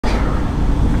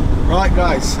Right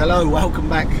guys, hello, welcome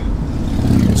back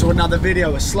to another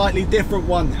video, a slightly different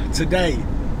one today.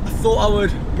 I thought I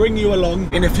would bring you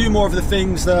along in a few more of the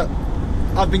things that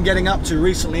I've been getting up to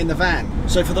recently in the van.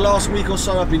 So for the last week or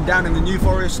so I've been down in the New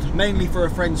Forest, mainly for a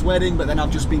friend's wedding, but then I've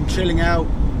just been chilling out,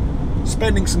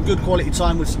 spending some good quality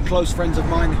time with some close friends of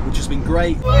mine, which has been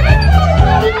great.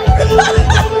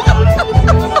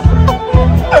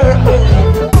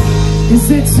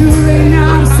 Is it too late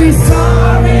now to say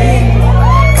sorry?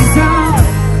 'Cause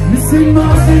I'm missing more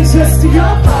than just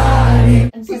your body.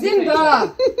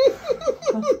 Simba!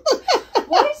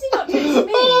 Why is he not texting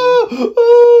me?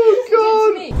 Oh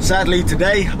God! Sadly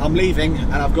today I'm leaving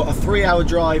and I've got a 3-hour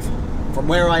drive from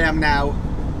where I am now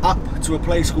up to a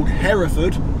place called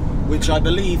Hereford, which I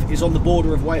believe is on the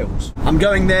border of Wales. I'm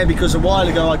going there because a while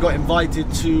ago I got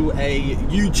invited to a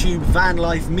YouTube van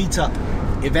life meetup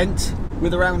event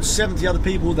with around 70 other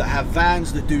people that have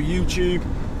vans that do YouTube.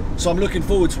 So I'm looking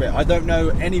forward to it. I don't know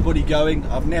anybody going.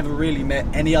 I've never really met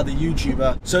any other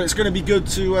YouTuber. So it's going to be good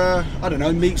to, I don't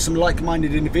know, meet some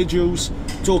like-minded individuals,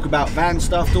 talk about van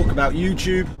stuff, talk about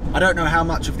YouTube. I don't know how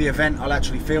much of the event I'll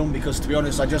actually film because, to be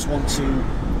honest, I just want to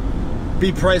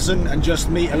be present and just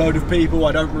meet a load of people.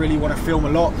 I don't really want to film a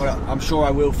lot, but I'm sure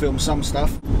I will film some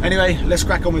stuff. Anyway, let's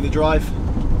crack on with the drive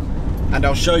and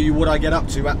I'll show you what I get up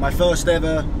to at my first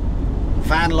ever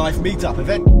van life meetup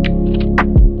event.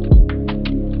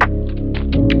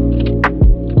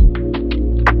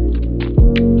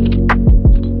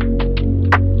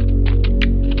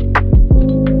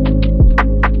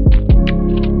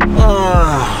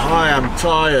 I am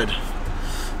tired.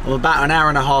 I'm about an hour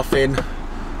and a half in.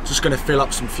 Just going to fill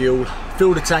up some fuel,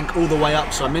 fill the tank all the way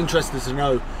up, so I'm interested to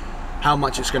know how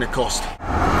much it's going to cost.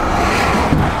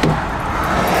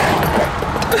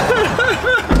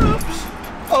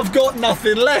 I've got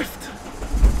nothing left.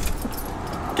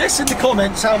 Guess in the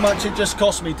comments how much it just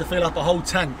cost me to fill up a whole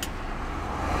tank.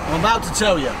 I'm about to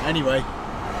tell you anyway.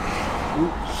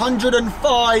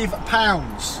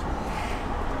 £105.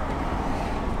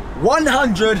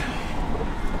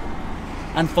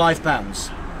 £105.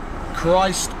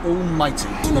 Christ almighty.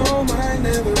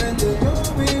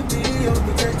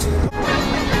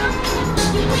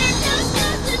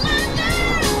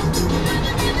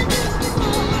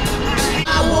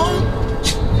 I won't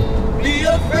be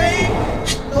afraid.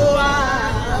 Oh, I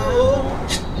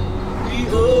won't be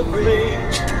afraid.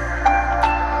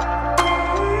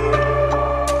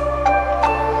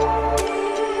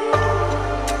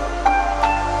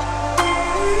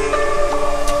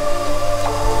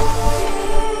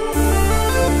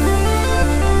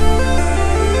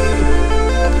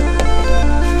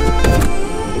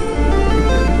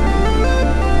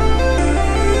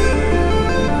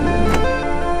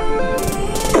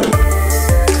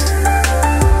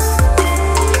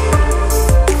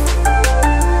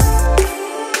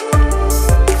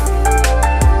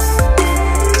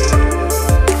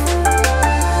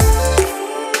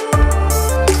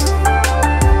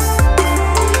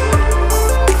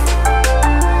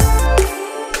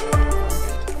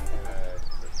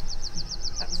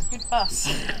 Bus.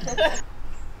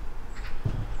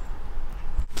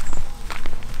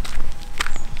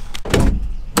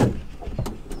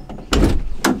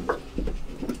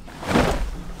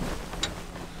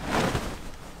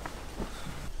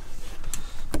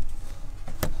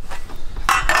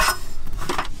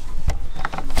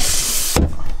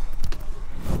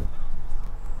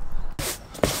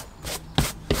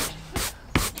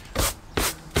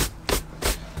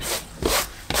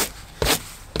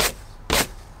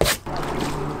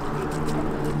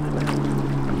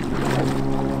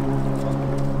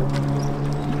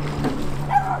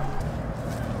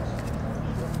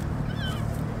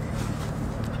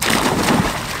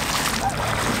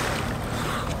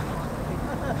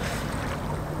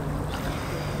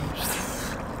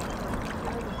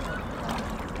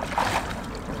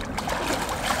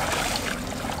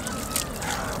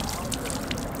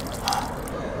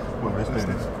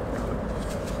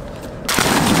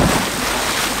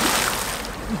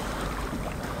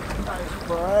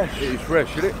 Fresh. It is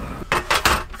fresh, isn't it?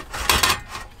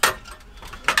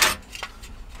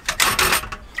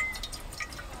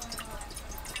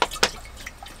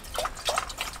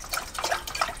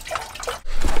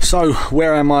 So,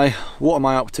 where am I? What am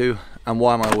I up to? And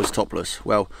why am I always topless?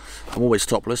 Well, I'm always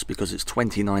topless because it's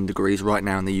 29 degrees right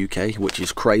now in the UK, which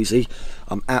is crazy.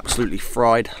 I'm absolutely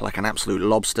fried like an absolute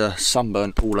lobster,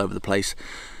 sunburnt all over the place.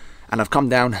 And I've come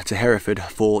down to Hereford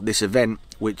for this event,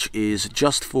 which is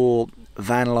just for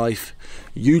van life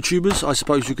YouTubers, I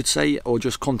suppose you could say, or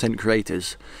just content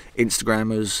creators,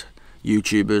 Instagrammers,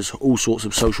 YouTubers, all sorts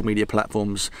of social media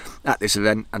platforms at this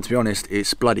event, and to be honest,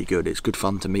 it's bloody good. It's good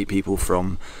fun to meet people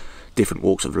from different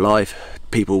walks of life,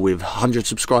 people with 100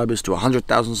 subscribers to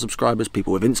 100,000 subscribers,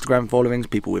 people with Instagram followings,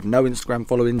 people with no Instagram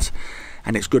followings,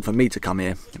 and it's good for me to come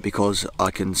here because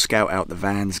I can scout out the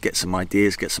vans, get some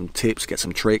ideas, get some tips, get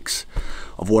some tricks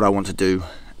of what I want to do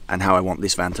and how I want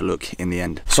this van to look in the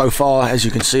end. So far, as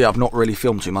you can see, I've not really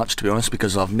filmed too much, to be honest,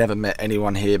 because I've never met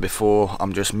anyone here before.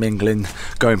 I'm just mingling,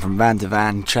 going from van to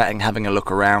van, chatting, having a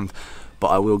look around. But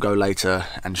I will go later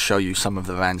and show you some of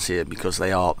the vans here because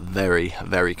they are very,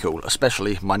 very cool,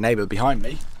 especially my neighbour behind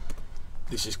me.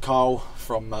 This is Carl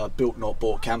from Built Not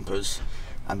Bought Campers,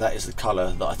 and that is the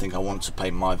colour that I think I want to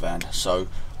paint my van. So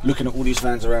looking at all these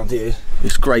vans around here,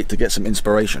 it's great to get some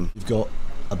inspiration. You've got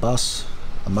a bus,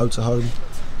 a motorhome,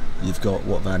 you've got,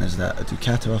 what van is that? A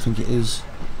Ducato, I think it is,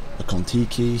 a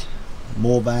Contiki,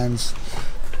 more vans.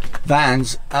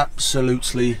 Vans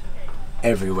absolutely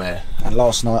everywhere. And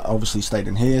last night I obviously stayed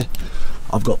in here.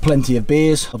 I've got plenty of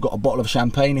beers, I've got a bottle of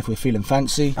champagne if we're feeling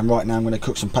fancy, and right now I'm going to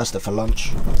cook some pasta for lunch,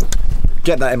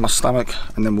 get that in my stomach,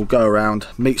 and then we'll go around,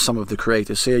 meet some of the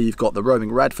creators here. You've got the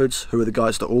Roaming Radfords, who are the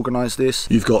guys that organise this.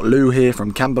 You've got Lou here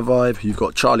from Camper Vibe. You've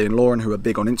got Charlie and Lauren, who are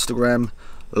big on Instagram.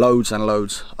 Loads and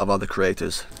loads of other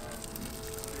creators.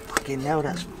 Fucking hell,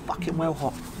 that's fucking well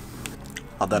hot.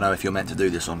 I don't know if you're meant to do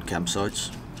this on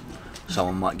campsites.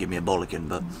 Someone might give me a bollocking,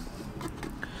 but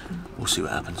we'll see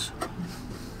what happens.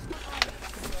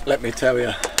 Let me tell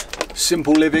you,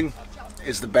 simple living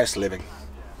is the best living.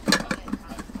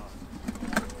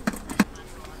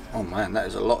 Oh man, that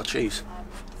is a lot of cheese.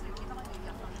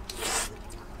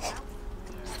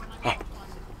 Oh.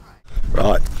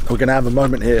 Right, we're going to have a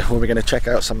moment here where we're going to check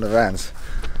out some of the vans.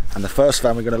 And the first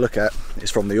van we're going to look at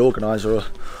is from the organiser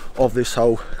of this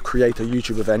whole creator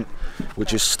YouTube event,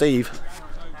 which is Steve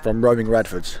from Roaming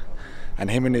Radfords. And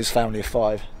him and his family of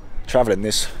 5 travelling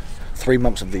this 3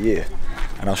 months of the year,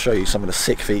 and I'll show you some of the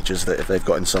sick features that they've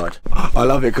got inside. I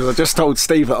love it because I just told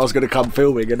Steve that I was going to come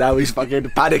filming and now he's fucking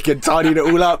panicking, tidying it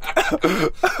all up.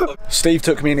 Steve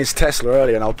took me in his Tesla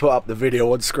earlier, and I'll put up the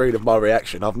video on screen of my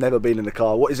reaction. I've never been in the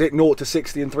car. What is it, 0 to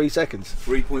 60 in 3 seconds?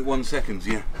 3.1 seconds,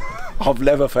 yeah. I've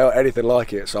never felt anything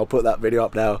like it, so I'll put that video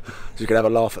up now so you can have a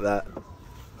laugh at that.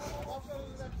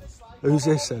 Who's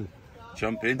this then?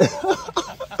 Jump in. Get in.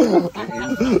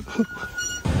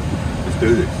 Let's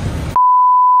do this.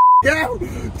 Yeah,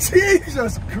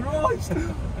 Jesus Christ!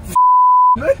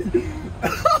 Me!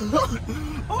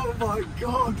 Oh my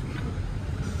God!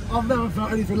 I've never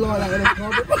felt anything like that in a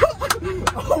car.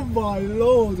 Oh my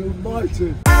Lord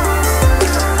Almighty!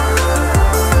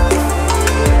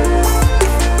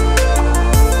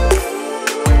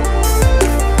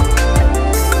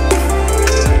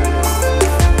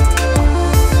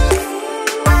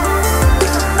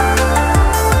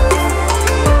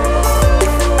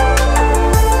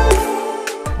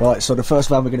 Right, so the first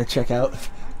van we're going to check out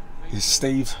is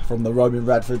Steve from the Roaming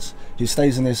Radfords. He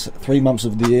stays in this 3 months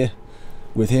of the year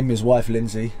with him, his wife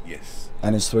Lindsay, yes,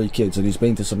 and his 3 kids, and he's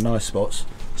been to some nice spots.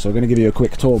 So we're going to give you a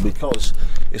quick tour because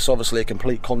it's obviously a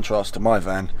complete contrast to my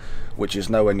van, which is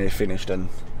nowhere near finished and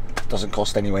doesn't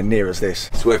cost anywhere near as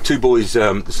this. So we have 2 boys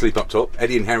that sleep up top.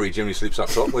 Eddie and Harry generally sleeps up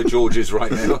top, where George is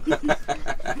right now.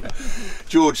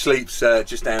 George sleeps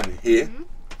just down here.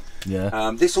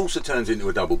 Yeah. This also turns into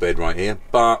a double bed right here,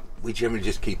 but we generally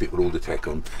just keep it with all the tech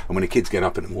on, and when the kids get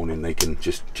up in the morning they can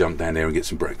just jump down there and get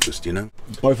some breakfast, you know.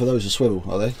 Both of those are swivel,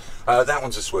 are they? That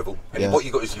one's a swivel, and Yeah. what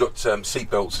you got is you got seat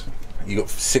belts. You got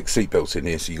 6 seat belts in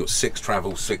here, so you got 6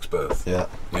 travel, 6 berth. Yeah.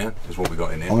 Yeah, that's what we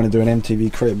got in here. I'm going to do an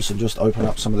MTV Cribs and just open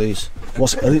up some of these.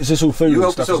 Is this all food? You and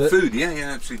help stuff, yourself is it? food, yeah,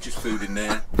 absolutely, just food in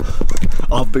there.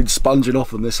 I've been sponging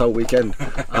off them this whole weekend.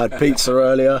 I had pizza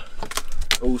earlier.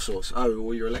 All sorts. Oh,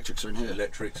 all your electrics are in here.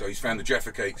 Electric, so he's found the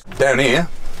Jaffa cakes. Down here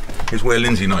is where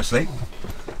Lindsay nicely.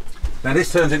 Now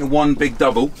this turns into one big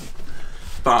double,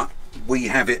 but we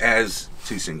have it as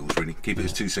 2 singles really. Keep it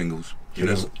as 2 singles. She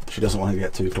doesn't want to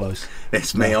get too close.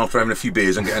 That's me after having a few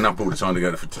beers and getting up all the time to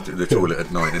go to the toilet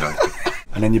at night, you know.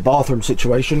 And then your bathroom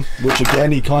situation, which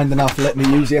again he kind enough let me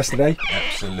use yesterday.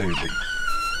 Absolutely.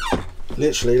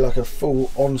 Literally like a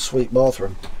full ensuite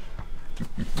bathroom.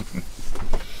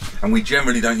 And we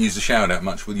generally don't use the shower that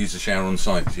much. We'll use the shower on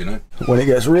site, you know. When it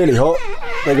gets really hot,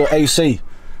 they got AC.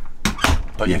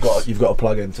 But Yes. you've got to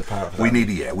plug into power. For We that. need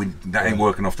it, yeah. That ain't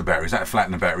working off the batteries. That'd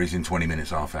flatten the batteries in 20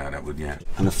 minutes, half hour, that would, yeah.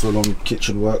 And a full-on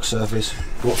kitchen work surface.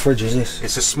 What fridge is this?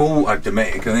 It's a small,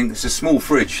 Dometic, I think. It's a small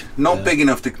fridge. Not big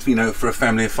enough to, you know, for a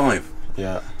family of 5.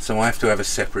 Yeah. So I have to have a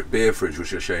separate beer fridge,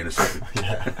 which I'll show you in a second.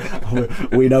 Yeah.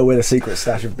 We know where the secret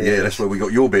stash of beer is. Yeah, that's where we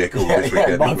got your beer called this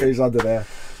weekend. My didn't we? beer's under there.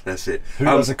 That's it. Who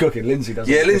does the cooking? Lindsay does.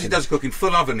 Yeah, Lindsay does cooking.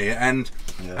 Full oven here, and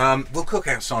we'll cook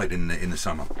outside in the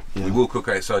summer. Yeah. We will cook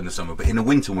outside in the summer, but in the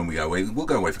winter when we go away, we'll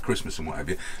go away for Christmas and what have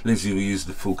you. Lindsay will use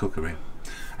the full cooker here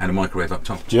and a microwave up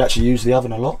top. Do you actually use the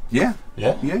oven a lot? Yeah.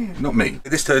 Yeah? Yeah, yeah. Not me.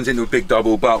 This turns into a big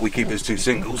double, but we keep it as 2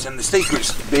 singles, and the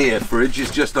secret beer fridge is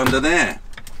just under there.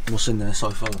 What's in there so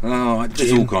far? Oh,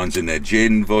 there's all kinds in there.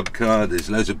 Gin, vodka, there's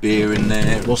loads of beer in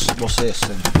there. What's this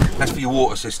then? That's for your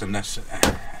water system. That's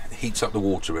heats up the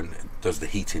water and does the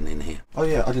heating in here. Oh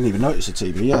yeah, I didn't even notice a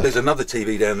TV, yeah. There's another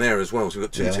TV down there as well, so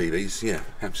we've got 2 TVs, yeah,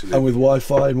 absolutely. And with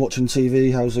Wi-Fi and watching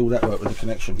TV, how's all that work with the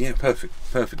connection? Yeah, perfect,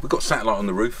 perfect. We've got satellite on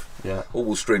the roof. Yeah. All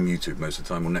will stream YouTube most of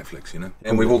the time on Netflix, you know.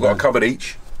 And we've all got a cupboard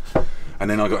each. And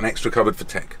then I've got an extra cupboard for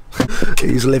tech.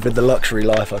 He's living the luxury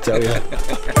life, I tell you.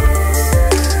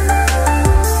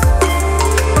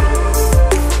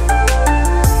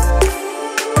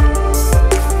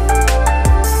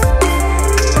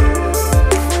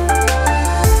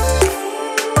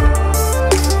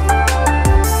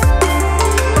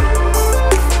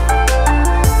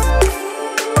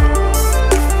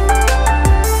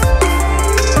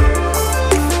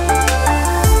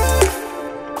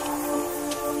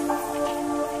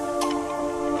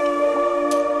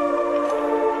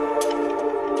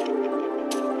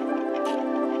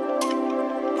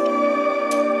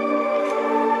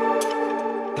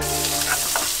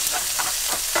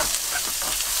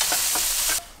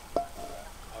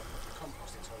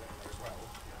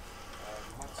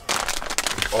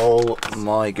 Oh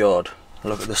my god,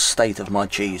 look at the state of my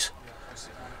cheese.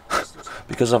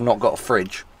 Because I've not got a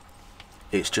fridge,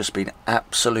 it's just been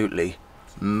absolutely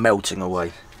melting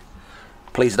away.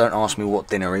 Please don't ask me what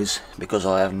dinner is, because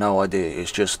I have no idea.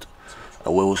 It's just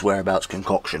a Will's Whereabouts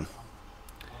concoction.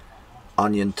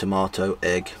 Onion, tomato,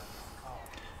 egg,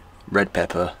 red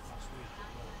pepper,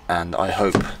 and I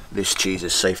hope this cheese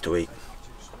is safe to eat.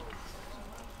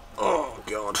 Oh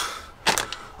god.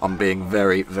 I'm being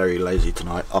very, very lazy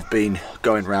tonight. I've been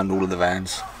going around all of the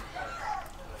vans,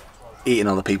 eating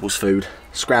other people's food,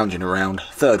 scrounging around,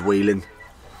 third wheeling,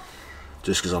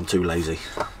 just because I'm too lazy.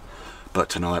 But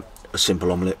tonight, a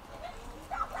simple omelette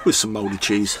with some mouldy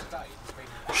cheese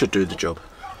should do the job.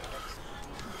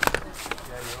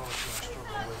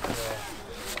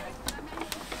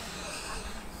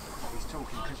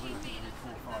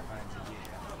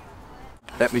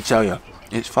 Let me tell you,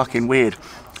 it's fucking weird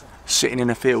sitting in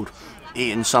a field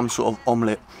eating some sort of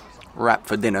omelette wrap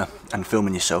for dinner and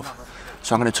filming yourself.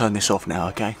 So I'm going to turn this off now,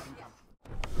 okay?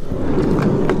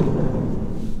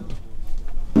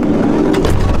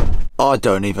 I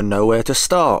don't even know where to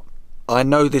start. I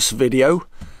know this video,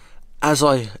 as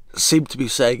I seem to be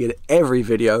saying in every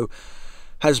video,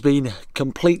 has been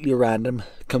completely random,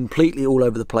 completely all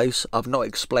over the place. I've not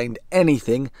explained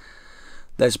anything.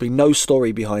 There's been no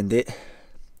story behind it.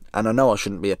 And I know I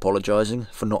shouldn't be apologising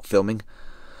for not filming,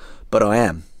 but I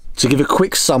am. To give a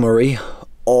quick summary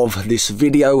of this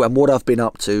video and what I've been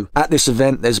up to. At this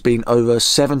event, there's been over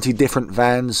 70 different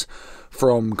vans,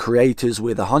 from creators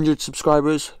with 100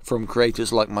 subscribers, from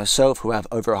creators like myself who have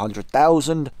over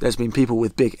 100,000. There's been people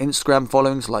with big Instagram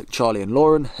followings like Charlie and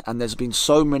Lauren, and there's been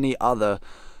so many other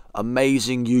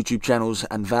amazing YouTube channels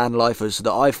and van lifers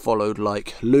that I've followed,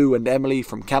 like Lou and Emily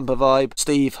from Camper Vibe,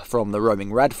 Steve from the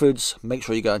Roaming Radfords. Make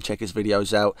sure you go and check his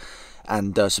videos out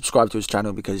and subscribe to his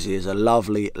channel because he is a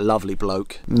lovely, lovely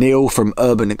bloke. Neil from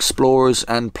Urban Explorers,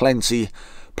 and plenty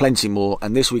more.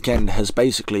 And this weekend has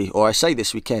basically, or I say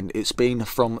this weekend, it's been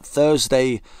from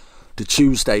Thursday to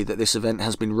Tuesday that this event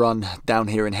has been run down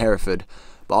here in Hereford.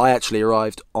 But I actually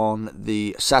arrived on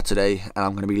the Saturday and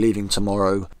I'm going to be leaving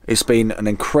tomorrow. It's been an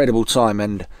incredible time,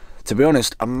 and to be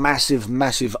honest, a massive,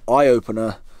 massive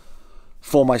eye-opener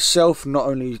for myself, not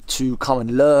only to come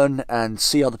and learn and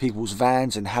see other people's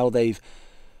vans and how they've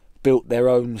built their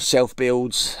own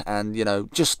self-builds, and you know,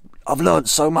 just I've learned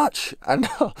so much and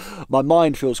my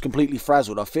mind feels completely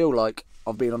frazzled. I feel like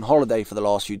I've been on holiday for the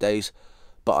last few days,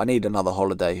 but I need another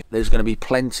holiday. There's going to be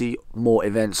plenty more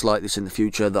events like this in the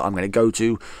future that I'm going to go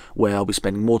to, where I'll be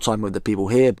spending more time with the people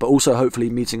here, but also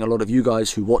hopefully meeting a lot of you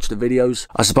guys who watch the videos.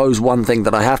 I suppose one thing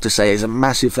that I have to say is a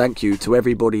massive thank you to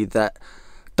everybody that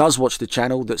does watch the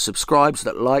channel, that subscribes,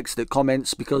 that likes, that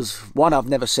comments, because one, I've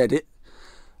never said it,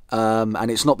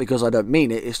 and it's not because I don't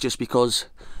mean it, it's just because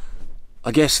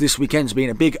I guess this weekend's been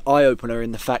a big eye-opener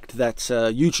in the fact that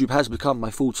YouTube has become my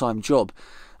full-time job.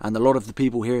 And a lot of the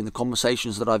people here in the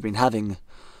conversations that I've been having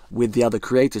with the other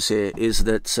creators here is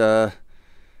that,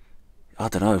 I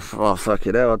don't know, oh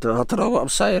fucking hell, I don't know what I'm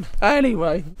saying.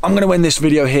 Anyway, I'm going to end this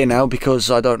video here now because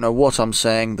I don't know what I'm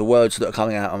saying. The words that are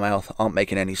coming out of my mouth aren't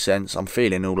making any sense. I'm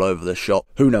feeling all over the shop.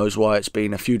 Who knows why? It's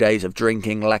been a few days of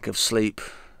drinking, lack of sleep,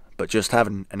 but just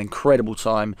having an incredible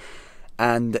time.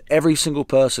 And every single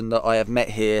person that I have met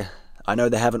here, I know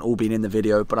they haven't all been in the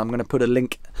video, but I'm going to put a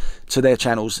link to their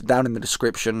channels down in the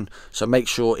description. So make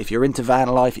sure, if you're into van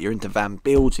life, if you're into van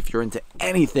builds, if you're into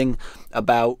anything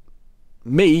about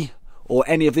me or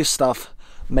any of this stuff,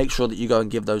 make sure that you go and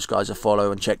give those guys a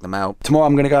follow and check them out. Tomorrow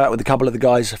I'm going to go out with a couple of the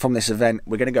guys from this event.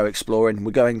 We're going to go exploring.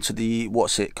 We're going to the,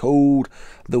 what's it called?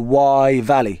 The Y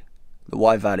Valley. The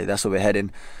Y Valley, that's where we're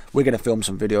heading. We're going to film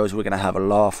some videos, we're going to have a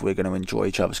laugh, we're going to enjoy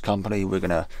each other's company, we're going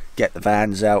to get the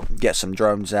vans out, get some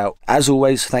drones out. As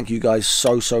always, thank you guys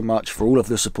so much for all of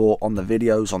the support on the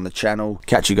videos, on the channel.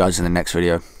 Catch you guys in the next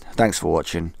video. Thanks for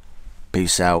watching.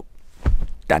 Peace out.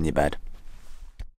 Down your bed.